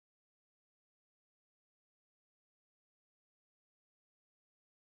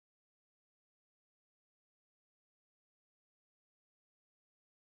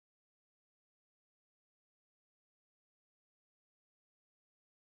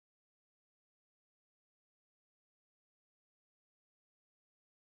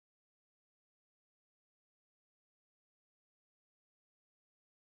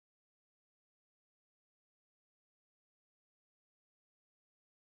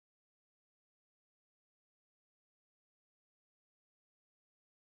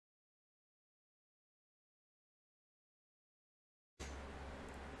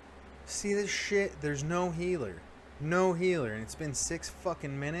See this shit? There's no healer. No healer, and it's been 6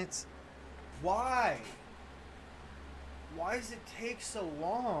 fucking minutes. Why? Why does it take so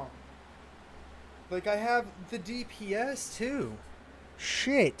long? Like, I have the DPS too.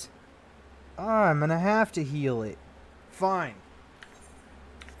 Shit. Ah, I'm gonna have to heal it. Fine.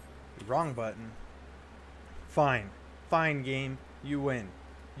 Wrong button. Fine. Fine, game. You win.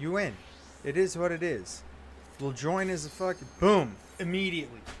 You win. It is what it is. We'll join as a fucking... Boom.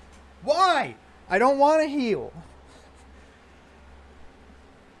 Immediately. Why? I don't want to heal.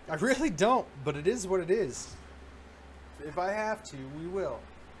 I really don't, but it is what it is. If I have to, we will.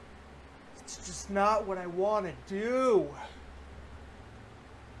 It's just not what I want to do.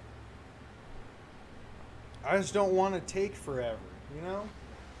 I just don't want to take forever, you know?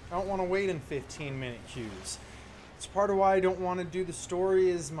 I don't want to wait in 15-minute queues. It's part of why I don't want to do the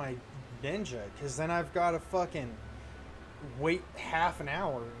story as my ninja, because then I've got to fucking wait half an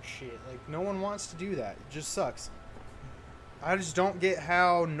hour and shit. Like, no one wants to do that. It just sucks. I just don't get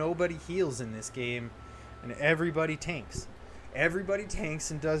how nobody heals in this game and everybody tanks. Everybody tanks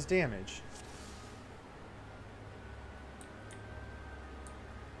and does damage.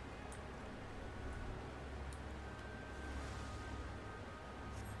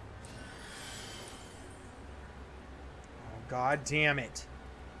 Oh, God damn it.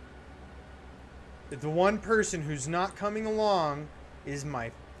 The one person who's not coming along is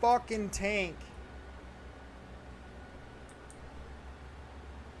my fucking tank.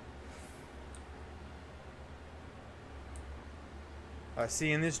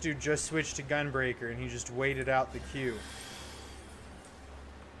 See, and this dude just switched to Gunbreaker, and he just waited out the queue.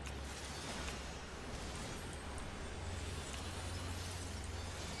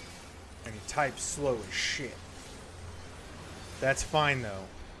 And he types slow as shit. That's fine, though.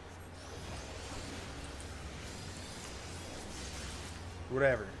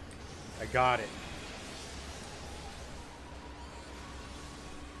 Whatever. I got it.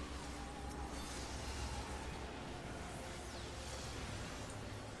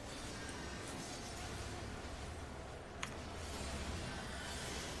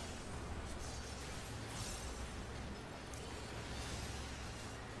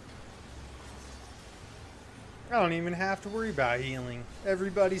 I don't even have to worry about healing.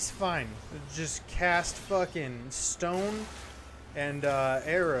 Everybody's fine. Just cast fucking stone and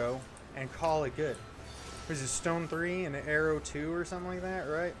arrow and call it good. Was it stone 3 and arrow 2 or something like that,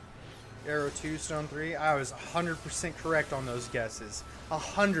 right? Arrow 2, stone 3. I was 100% correct on those guesses.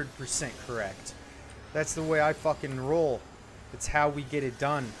 100% correct. That's the way I fucking roll. It's how we get it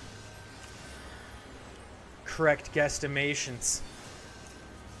done. Correct guesstimations.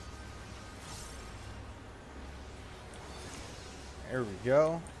 There we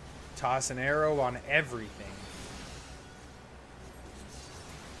go. Toss an arrow on everything.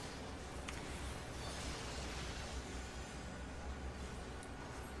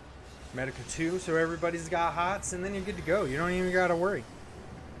 Medica 2, so everybody's got hots, and then you're good to go. You don't even gotta worry.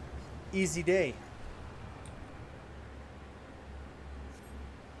 Easy day.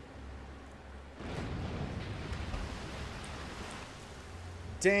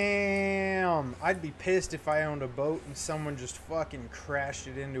 Damn! I'd be pissed if I owned a boat and someone just fucking crashed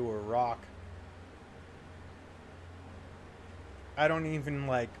it into a rock. I don't even,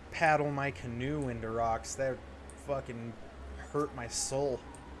 like, paddle my canoe into rocks. That would fucking hurt my soul.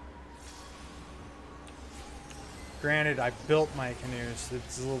 Granted, I built my canoe, so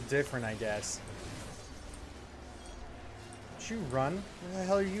it's a little different, I guess. Don't you run? Where the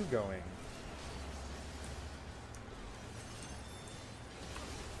hell are you going?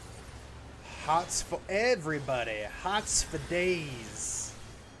 Hots for everybody. Hots for days.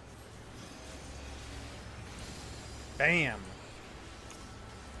 Bam.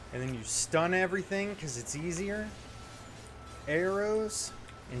 And then you stun everything because it's easier. Arrows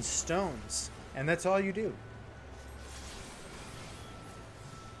and stones. And that's all you do.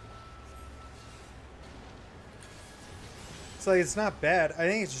 It's like, it's not bad. I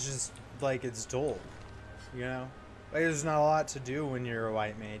think it's just like it's dull. You know? Like, there's not a lot to do when you're a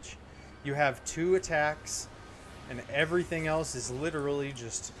white mage. You have 2 attacks, and everything else is literally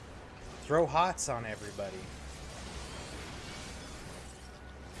just throw hots on everybody.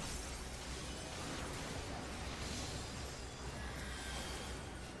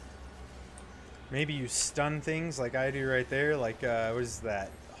 Maybe you stun things like I do right there. Like, what is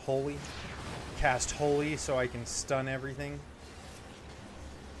that? Holy? Cast Holy so I can stun everything.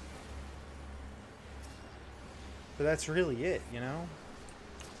 But that's really it, you know?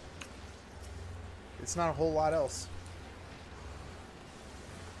 It's not a whole lot else.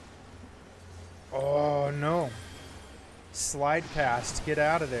 Oh, no. Slide past. Get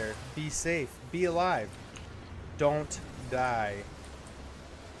out of there. Be safe. Be alive. Don't die.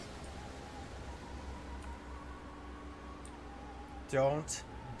 Don't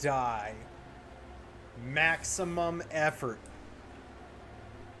die. Maximum effort.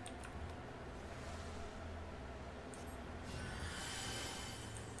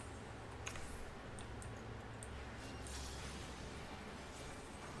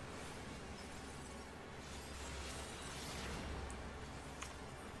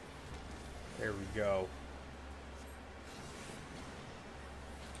 There we go.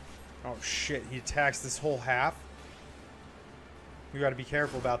 Oh shit, he attacks this whole half. We gotta be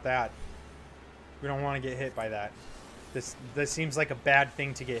careful about that. We don't want to get hit by that. This seems like a bad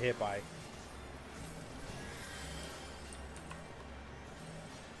thing to get hit by.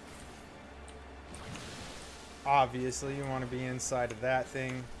 Obviously, you want to be inside of that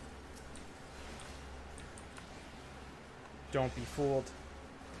thing. Don't be fooled.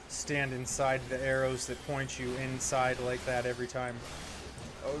 Stand inside the arrows that point you inside like that every time.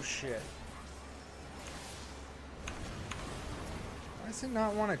 Oh shit. Why does it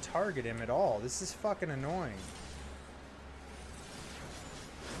not want to target him at all? This is fucking annoying.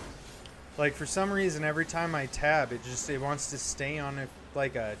 Like, for some reason, every time I tab, it wants to stay on it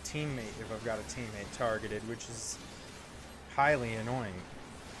like a teammate if I've got a teammate targeted, which is highly annoying.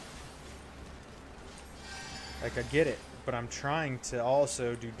 Like, I get it, but I'm trying to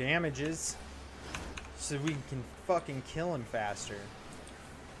also do damages so we can fucking kill him faster.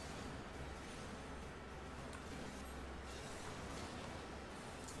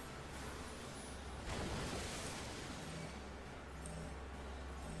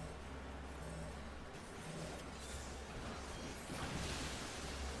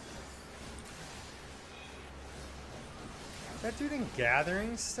 That dude in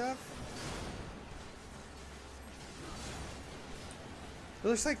gathering stuff? It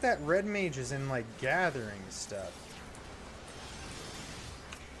looks like that red mage is in, like, gathering stuff.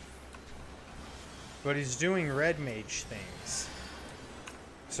 But he's doing red mage things.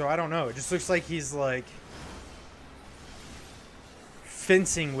 So I don't know. It just looks like he's, like,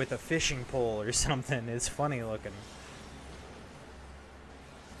 fencing with a fishing pole or something. It's funny looking.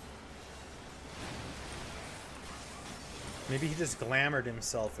 Maybe he just glamored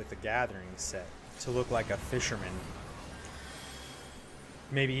himself with the gathering set to look like a fisherman.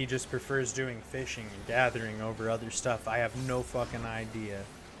 Maybe he just prefers doing fishing and gathering over other stuff. I have no fucking idea.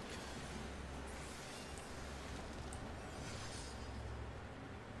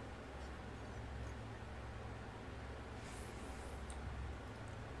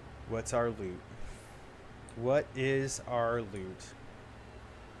 What's our loot? What is our loot?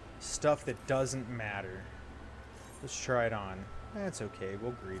 Stuff that doesn't matter. Let's try it on. That's okay.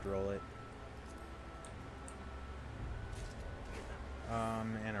 We'll greed roll it.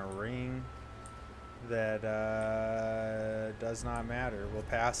 And a ring that does not matter. We'll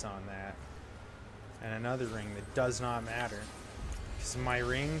pass on that. And another ring that does not matter. Because my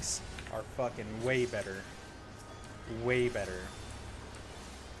rings are fucking way better. Way better.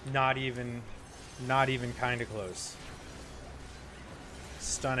 Not even kind of close.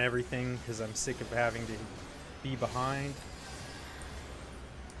 Stun everything because I'm sick of having to be behind.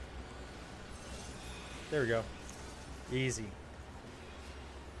 There we go. Easy.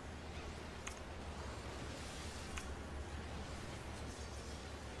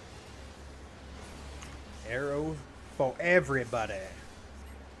 Arrow for everybody.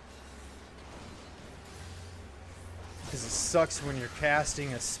 Because it sucks when you're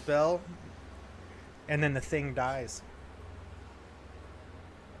casting a spell and then the thing dies.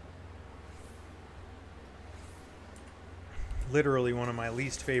 Literally one of my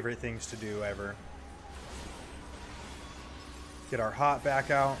least favorite things to do ever. Get our hot back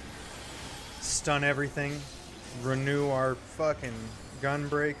out, stun everything, renew our fucking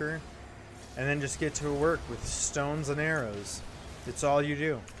gunbreaker, and then just get to work with stones and arrows. It's all you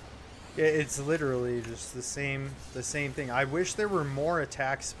do. It's literally just the same thing. I wish there were more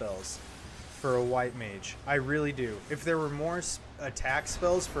attack spells for a white mage. I really do. If there were more attack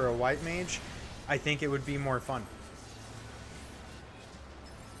spells for a white mage, I think it would be more fun.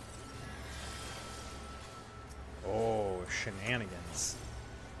 Oh, shenanigans.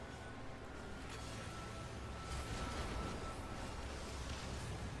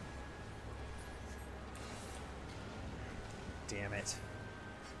 Damn it.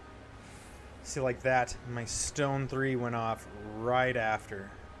 See, like that, my stone 3 went off right after.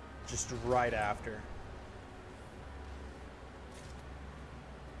 Just right after.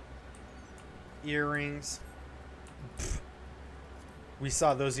 Earrings. Pfft. We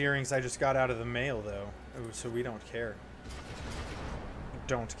saw those earrings I just got out of the mail, though, so we don't care.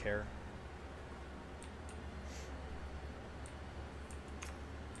 don't care.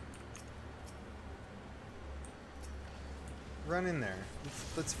 Run in there.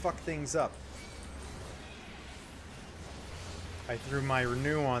 Let's fuck things up. I threw my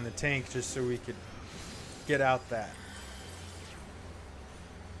renew on the tank just so we could get out that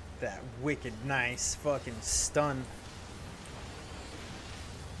wicked nice fucking stun.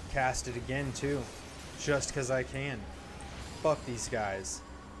 Cast it again too, just because I can. Fuck these guys.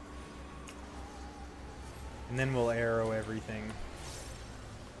 And then we'll arrow everything.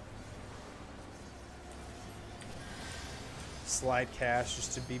 Slide cast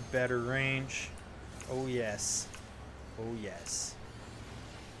just to be better range. Oh yes. Oh yes.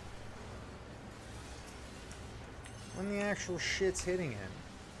 When the actual shit's hitting him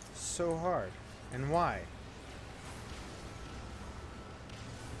so hard. And why?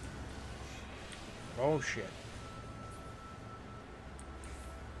 Oh shit.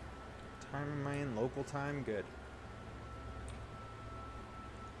 Time am I in? Local time? Good.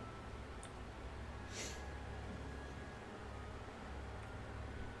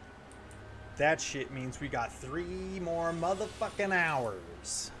 That shit means we got 3 more motherfucking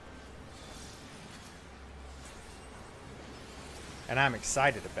hours. And I'm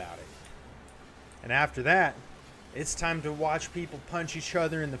excited about it. And after that, it's time to watch people punch each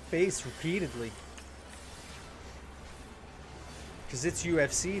other in the face repeatedly. Because it's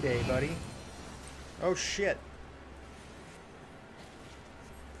UFC day, buddy. Oh shit.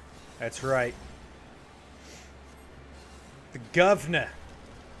 That's right. The governor.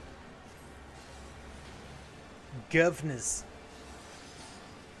 Governors.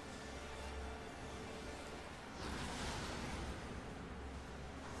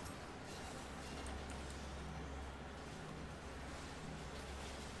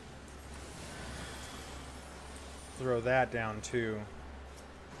 Throw that down too.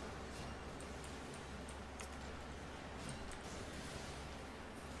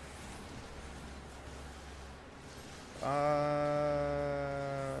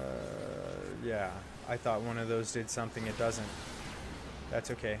 Yeah. I thought one of those did something. It doesn't. That's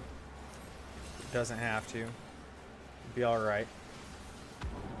okay. It doesn't have to. It'll be alright.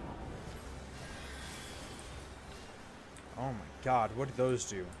 Oh my god, what did those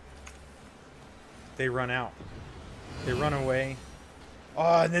do? They run out. They run away.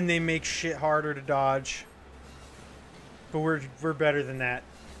 Oh, and then they make shit harder to dodge. But we're better than that.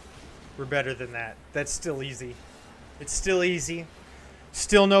 We're better than that. That's still easy. It's still easy.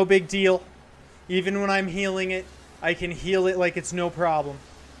 Still no big deal. Even when I'm healing it, I can heal it like it's no problem.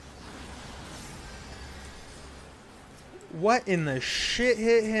 What in the shit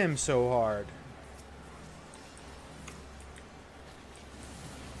hit him so hard?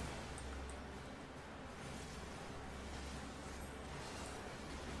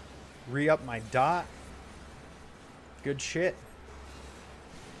 Re-up my dot. Good shit.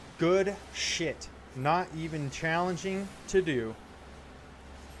 Good shit. Not even challenging to do.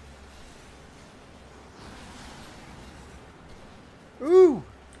 Ooh!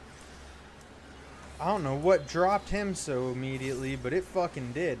 I don't know what dropped him so immediately, but it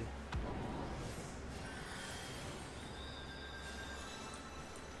fucking did.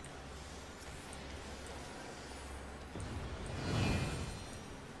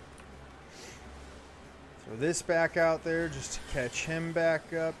 Throw this back out there just to catch him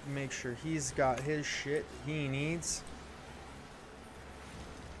back up. Make sure he's got his shit he needs.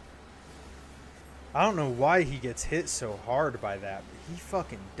 I don't know why he gets hit so hard by that, but he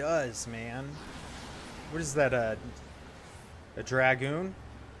fucking does, man. What is that, a dragoon?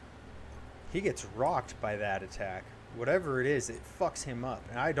 He gets rocked by that attack. Whatever it is, it fucks him up.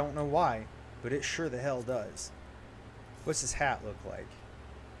 And I don't know why, but it sure the hell does. What's his hat look like?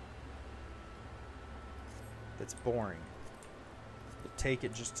 That's boring. But take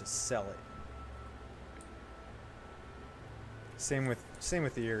it just to sell it. Same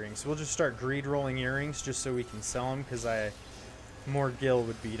with the earrings. We'll just start greed rolling earrings just so we can sell them, because more gil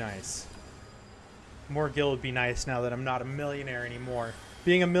would be nice. More gil would be nice now that I'm not a millionaire anymore.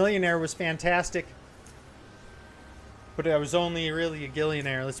 Being a millionaire was fantastic, but I was only really a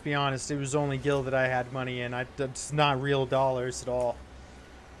gillionaire. Let's be honest. It was only gil that I had money in. It's not real dollars at all.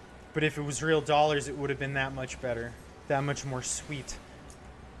 But if it was real dollars, it would have been that much better, that much more sweet.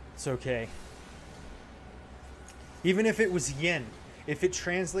 It's okay. Even if it was yen, if it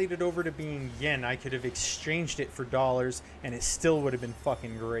translated over to being yen, I could have exchanged it for dollars and it still would have been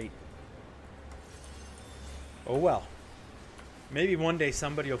fucking great. Oh well. Maybe one day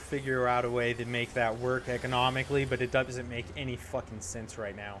somebody will figure out a way to make that work economically, but it doesn't make any fucking sense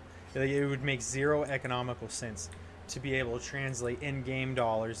right now. It would make zero economical sense to be able to translate in-game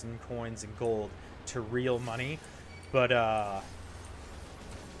dollars and coins and gold to real money, but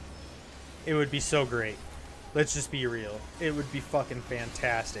it would be so great. Let's just be real. It would be fucking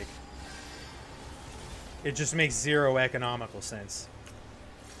fantastic. It just makes zero economical sense.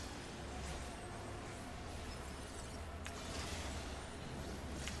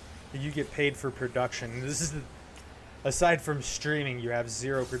 You get paid for production. This is aside from streaming, you have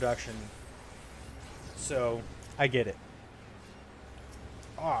zero production. So, I get it.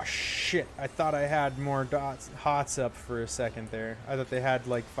 Oh shit, I thought I had more hots up for a second there. I thought they had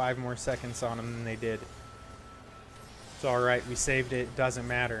like 5 more seconds on them than they did. It's alright, we saved it, doesn't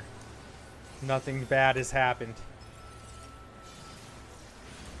matter. Nothing bad has happened.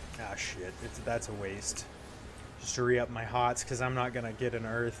 Ah shit, that's a waste. Just to re-up my hots, because I'm not gonna get an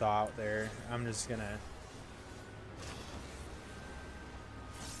earth out there. I'm just gonna...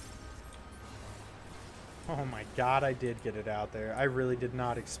 Oh my god, I did get it out there. I really did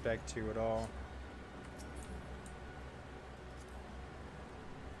not expect to at all.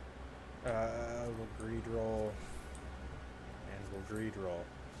 We'll greed roll. And we'll greed roll.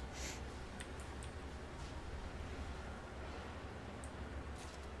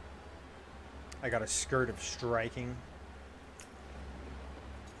 I got a skirt of striking.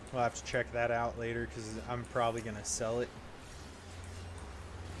 We'll have to check that out later because I'm probably going to sell it.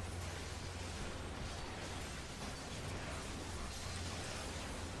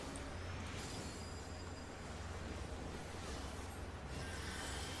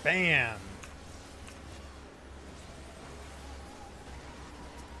 Bam!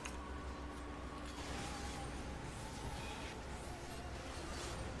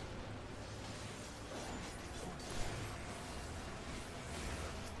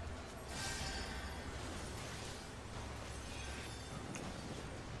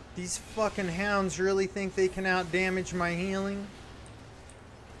 These fucking hounds really think they can outdamage my healing?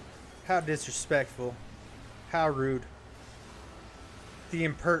 How disrespectful. How rude. The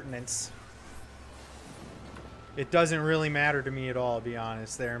impertinence. It doesn't really matter to me at all, to be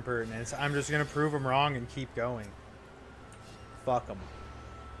honest, their impertinence. I'm just going to prove them wrong and keep going. Fuck them.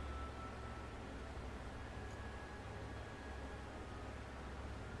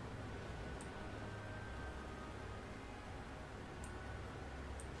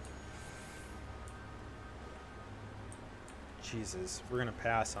 Jesus, we're going to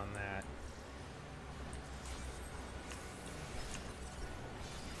pass on that.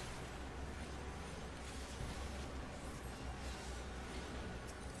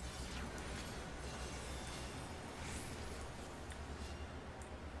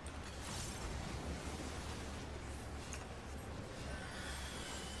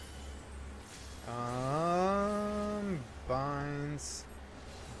 Binds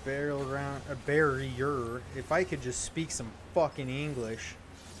barrel round a barrier. If I could just speak some fucking English.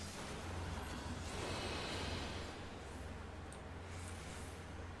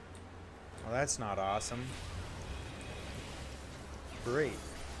 Well, that's not awesome. Great.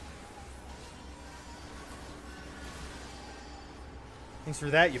 Thanks for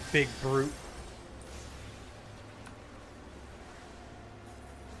that, you big brute.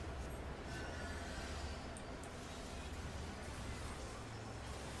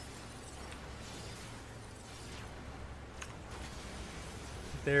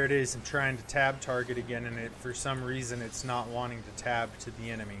 There it is. I'm trying to tab target again, and for some reason it's not wanting to tab to the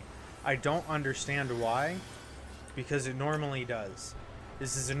enemy. I don't understand why, because it normally does.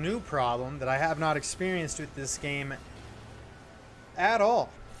 This is a new problem that I have not experienced with this game at all.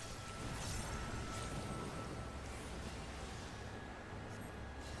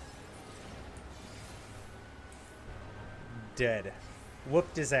 Dead.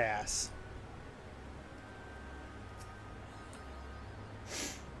 Whooped his ass.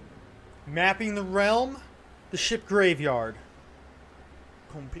 Mapping the realm, the ship graveyard.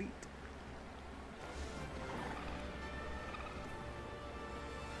 Complete.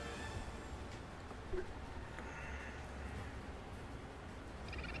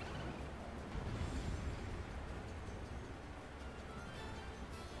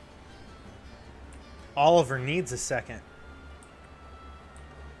 Oliver needs a second.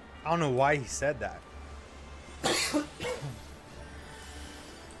 I don't know why he said that.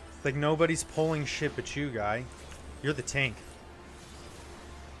 Like, nobody's pulling shit but you, guy. You're the tank.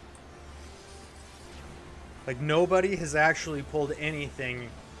 Like, nobody has actually pulled anything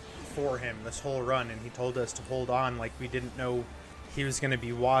for him this whole run, and he told us to hold on like we didn't know he was going to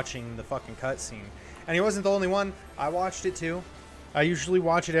be watching the fucking cutscene. And he wasn't the only one. I watched it too. I usually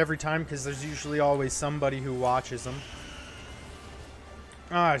watch it every time because there's usually always somebody who watches them.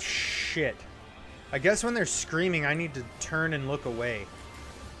 Ah, shit. I guess when they're screaming, I need to turn and look away.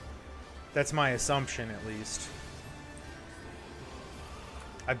 That's my assumption, at least.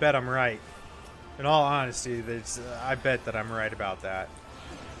 I bet I'm right. In all honesty, I bet that I'm right about that.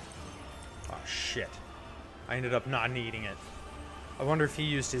 Oh, shit. I ended up not needing it. I wonder if he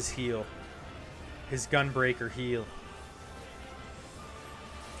used his heal. His gunbreaker heal.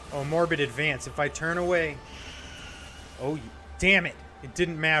 Oh, morbid advance. If I turn away... Oh, damn it. It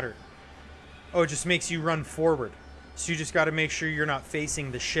didn't matter. Oh, it just makes you run forward. So you just got to make sure you're not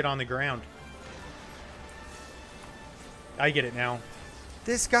facing the shit on the ground. I get it now.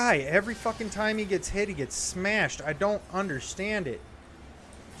 This guy, every fucking time he gets hit, he gets smashed. I don't understand it.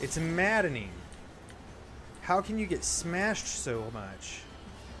 It's maddening. How can you get smashed so much?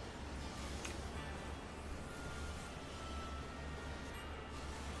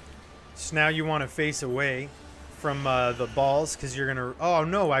 So now you want to face away from the balls because you're going to... Oh,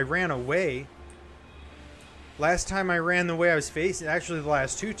 no, I ran away. Last time I ran the way I was facing... Actually, the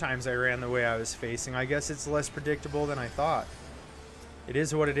last 2 times I ran the way I was facing. I guess it's less predictable than I thought. It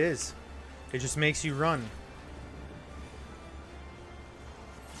is what it is. It just makes you run.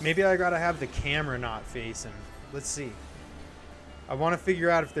 Maybe I gotta have the camera not face him. Let's see. I want to figure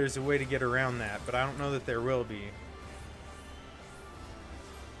out if there's a way to get around that, but I don't know that there will be.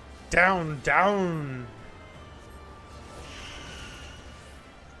 Down, down!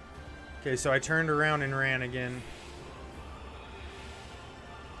 Okay, so I turned around and ran again.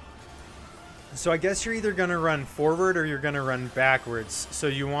 So I guess you're either going to run forward or you're going to run backwards. So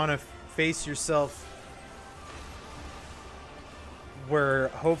you want to face yourself where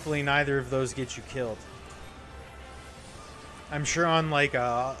hopefully neither of those get you killed. I'm sure on like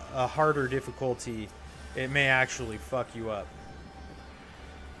a harder difficulty, it may actually fuck you up.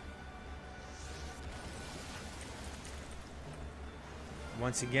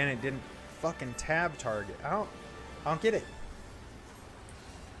 Once again, it didn't fucking tab target. I don't get it.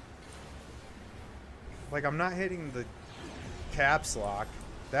 Like, I'm not hitting the caps lock.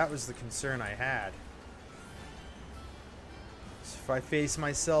 That was the concern I had. So if I face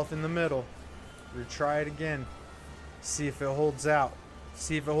myself in the middle, we'll try it again. See if it holds out.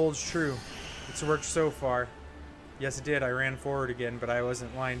 See if it holds true. It's worked so far. Yes, it did. I ran forward again, but I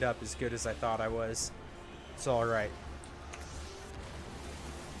wasn't lined up as good as I thought I was. It's alright.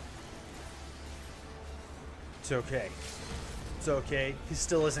 It's okay. It's okay. He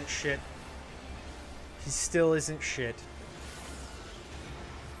still isn't shit. He still isn't shit.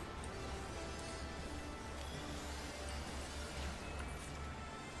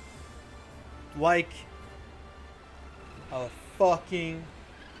 Like a fucking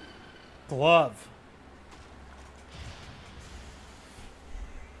glove.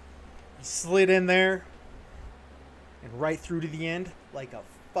 He slid in there and right through to the end like a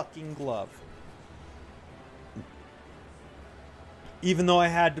fucking glove. Even though I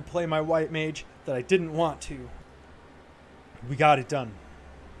had to play my white mage that I didn't want to, we got it done.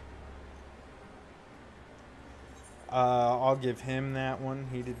 I'll give him that one.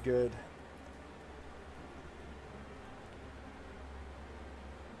 He did good.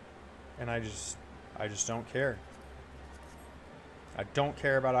 And I just don't care. I don't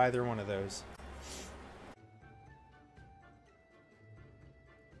care about either one of those.